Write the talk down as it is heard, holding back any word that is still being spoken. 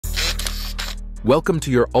Welcome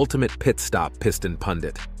to your ultimate pit stop, Piston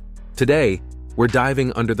Pundit. Today, we're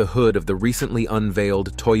diving under the hood of the recently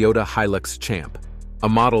unveiled Toyota Hilux Champ, a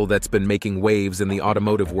model that's been making waves in the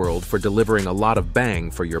automotive world for delivering a lot of bang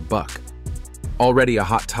for your buck. Already a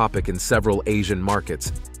hot topic in several Asian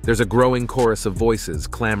markets, there's a growing chorus of voices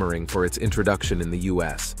clamoring for its introduction in the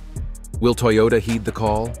US. Will Toyota heed the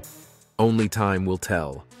call? Only time will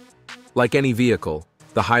tell. Like any vehicle,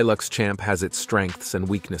 the Hilux Champ has its strengths and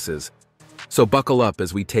weaknesses. So buckle up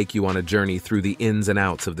as we take you on a journey through the ins and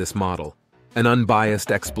outs of this model, an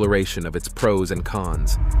unbiased exploration of its pros and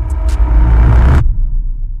cons.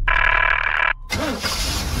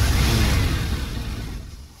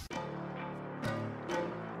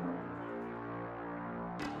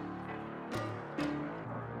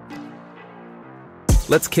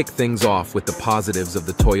 Let's kick things off with the positives of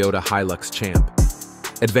the Toyota Hilux Champ.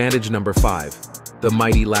 Advantage number 5, the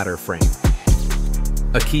mighty ladder frame.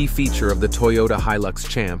 A key feature of the Toyota Hilux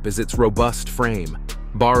Champ is its robust frame,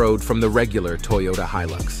 borrowed from the regular Toyota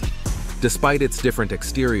Hilux. Despite its different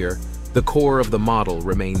exterior, the core of the model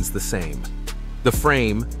remains the same. The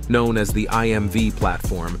frame, known as the IMV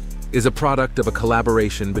platform, is a product of a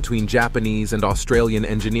collaboration between Japanese and Australian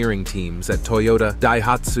engineering teams at Toyota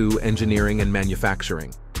Daihatsu Engineering and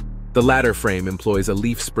Manufacturing. The ladder frame employs a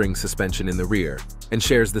leaf spring suspension in the rear and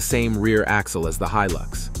shares the same rear axle as the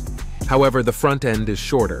Hilux. However, the front end is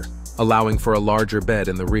shorter, allowing for a larger bed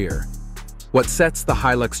in the rear. What sets the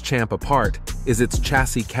Hilux Champ apart is its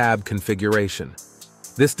chassis cab configuration.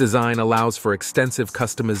 This design allows for extensive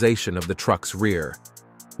customization of the truck's rear.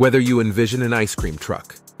 Whether you envision an ice cream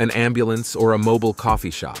truck, an ambulance, or a mobile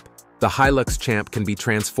coffee shop, the Hilux Champ can be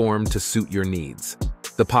transformed to suit your needs.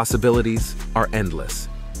 The possibilities are endless.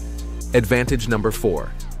 Advantage number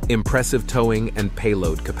 4, impressive towing and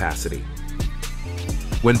payload capacity.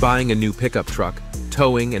 When buying a new pickup truck,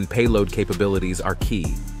 towing and payload capabilities are key.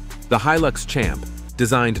 The Hilux Champ,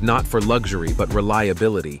 designed not for luxury but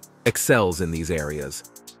reliability, excels in these areas.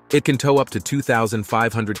 It can tow up to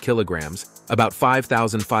 2,500 kilograms, about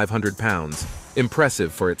 5,500 pounds,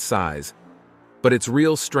 impressive for its size. But its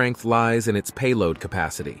real strength lies in its payload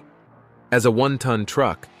capacity. As a 1-ton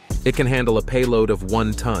truck, it can handle a payload of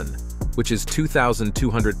 1 ton, which is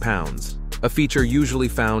 2,200 pounds, a feature usually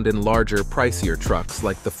found in larger, pricier trucks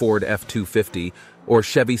like the Ford F-250 or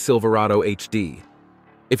Chevy Silverado HD.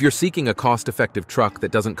 If you're seeking a cost-effective truck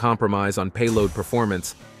that doesn't compromise on payload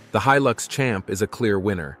performance, the Hilux Champ is a clear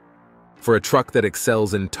winner. For a truck that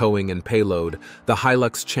excels in towing and payload, the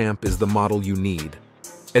Hilux Champ is the model you need.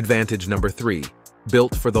 Advantage number 3,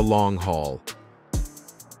 built for the long haul.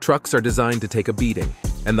 Trucks are designed to take a beating,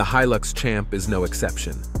 and the Hilux Champ is no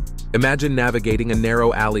exception. Imagine navigating a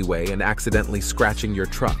narrow alleyway and accidentally scratching your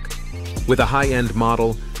truck. With a high-end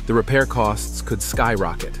model, the repair costs could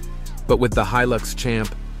skyrocket. But with the Hilux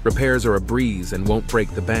Champ, repairs are a breeze and won't break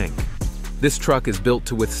the bank. This truck is built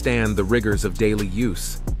to withstand the rigors of daily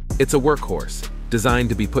use. It's a workhorse, designed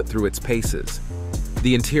to be put through its paces.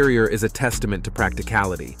 The interior is a testament to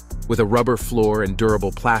practicality, with a rubber floor and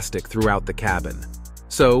durable plastic throughout the cabin.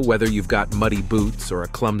 So, whether you've got muddy boots or a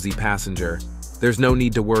clumsy passenger, there's no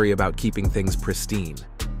need to worry about keeping things pristine.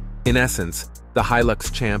 In essence, the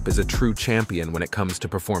Hilux Champ is a true champion when it comes to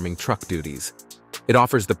performing truck duties. It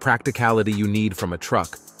offers the practicality you need from a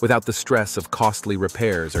truck without the stress of costly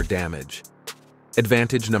repairs or damage.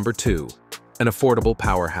 Advantage number 2, an affordable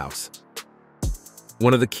powerhouse.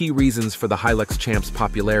 One of the key reasons for the Hilux Champ's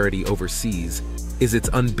popularity overseas is its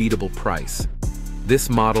unbeatable price. This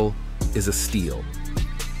model is a steal.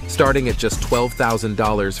 Starting at just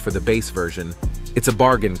 $12,000 for the base version, it's a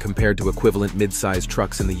bargain compared to equivalent mid-size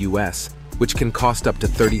trucks in the US, which can cost up to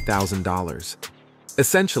 $30,000.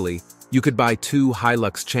 Essentially, you could buy 2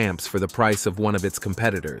 Hilux Champs for the price of one of its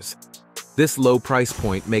competitors. This low price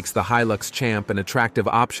point makes the Hilux Champ an attractive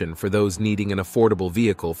option for those needing an affordable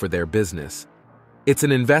vehicle for their business. It's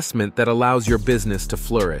an investment that allows your business to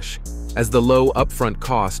flourish, as the low upfront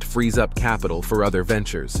cost frees up capital for other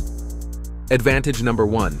ventures. Advantage number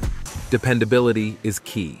 1, dependability is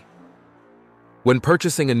key. When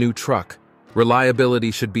purchasing a new truck, reliability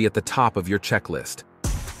should be at the top of your checklist.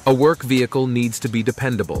 A work vehicle needs to be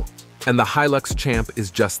dependable, and the Hilux Champ is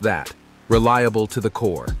just that, reliable to the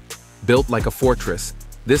core. Built like a fortress,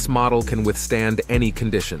 this model can withstand any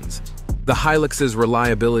conditions. The Hilux's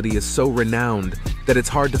reliability is so renowned that it's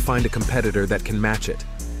hard to find a competitor that can match it.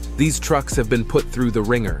 These trucks have been put through the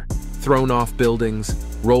ringer, thrown off buildings,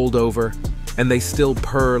 rolled over, and they still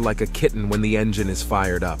purr like a kitten when the engine is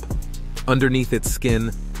fired up. Underneath its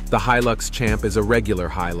skin, the Hilux Champ is a regular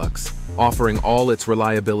Hilux, offering all its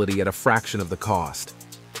reliability at a fraction of the cost.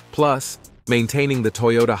 Plus, Maintaining the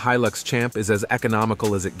Toyota Hilux Champ is as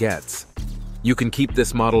economical as it gets. You can keep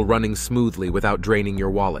this model running smoothly without draining your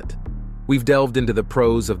wallet. We've delved into the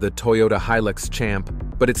pros of the Toyota Hilux Champ,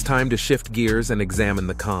 but it's time to shift gears and examine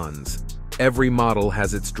the cons. Every model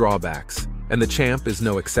has its drawbacks, and the Champ is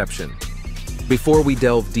no exception. Before we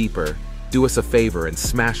delve deeper, do us a favor and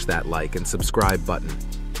smash that like and subscribe button.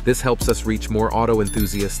 This helps us reach more auto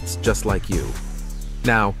enthusiasts just like you.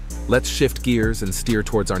 Now, let's shift gears and steer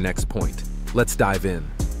towards our next point. Let's dive in.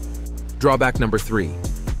 Drawback number 3.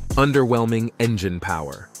 Underwhelming engine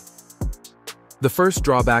power. The first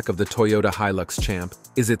drawback of the Toyota Hilux Champ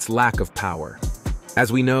is its lack of power.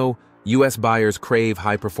 As we know, US buyers crave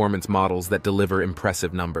high-performance models that deliver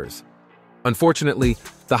impressive numbers. Unfortunately,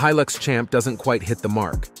 the Hilux Champ doesn't quite hit the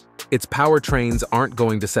mark. Its powertrains aren't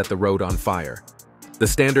going to set the road on fire. The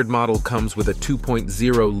standard model comes with a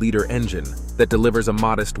 2.0-liter engine that delivers a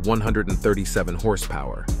modest 137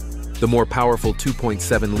 horsepower. The more powerful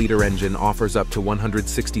 2.7-liter engine offers up to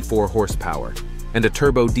 164 horsepower, and a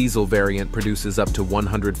turbo diesel variant produces up to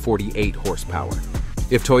 148 horsepower.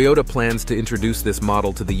 If Toyota plans to introduce this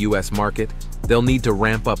model to the US market, they'll need to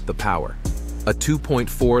ramp up the power. A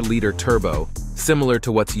 2.4-liter turbo, similar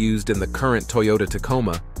to what's used in the current Toyota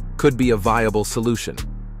Tacoma, could be a viable solution.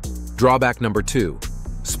 Drawback number 2.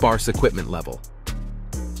 Sparse equipment level.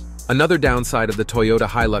 Another downside of the Toyota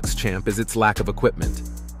Hilux Champ is its lack of equipment.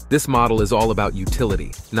 This model is all about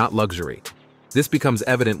utility, not luxury. This becomes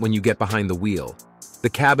evident when you get behind the wheel. The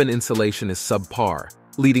cabin insulation is subpar,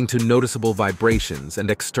 leading to noticeable vibrations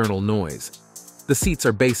and external noise. The seats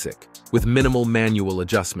are basic, with minimal manual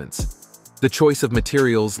adjustments. The choice of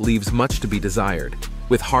materials leaves much to be desired,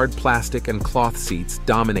 with hard plastic and cloth seats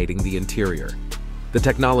dominating the interior. The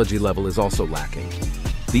technology level is also lacking.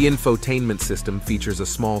 The infotainment system features a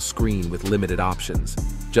small screen with limited options,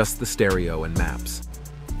 just the stereo and maps.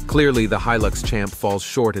 Clearly, the Hilux Champ falls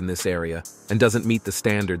short in this area and doesn't meet the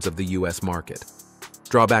standards of the US market.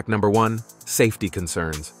 Drawback number 1. Safety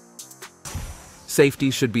concerns.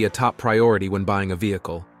 Safety should be a top priority when buying a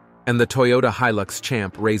vehicle, and the Toyota Hilux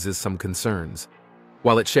Champ raises some concerns.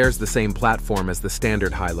 While it shares the same platform as the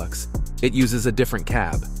standard Hilux, it uses a different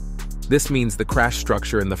cab. This means the crash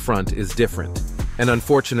structure in the front is different, and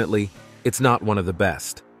unfortunately, it's not one of the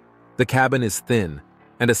best. The cabin is thin,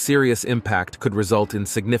 and a serious impact could result in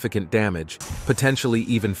significant damage, potentially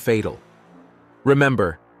even fatal.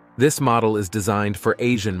 Remember, this model is designed for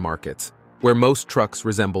Asian markets, where most trucks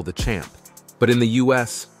resemble the Champ. But in the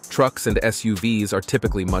US, trucks and SUVs are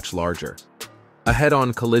typically much larger. A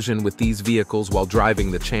head-on collision with these vehicles while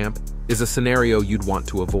driving the Champ is a scenario you'd want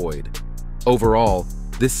to avoid. Overall,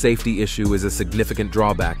 this safety issue is a significant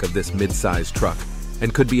drawback of this mid-sized truck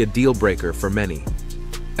and could be a deal-breaker for many.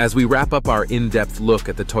 As we wrap up our in-depth look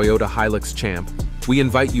at the Toyota Hilux Champ, we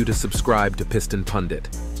invite you to subscribe to Piston Pundit.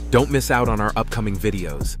 Don't miss out on our upcoming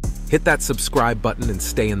videos. Hit that subscribe button and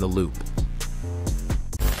stay in the loop.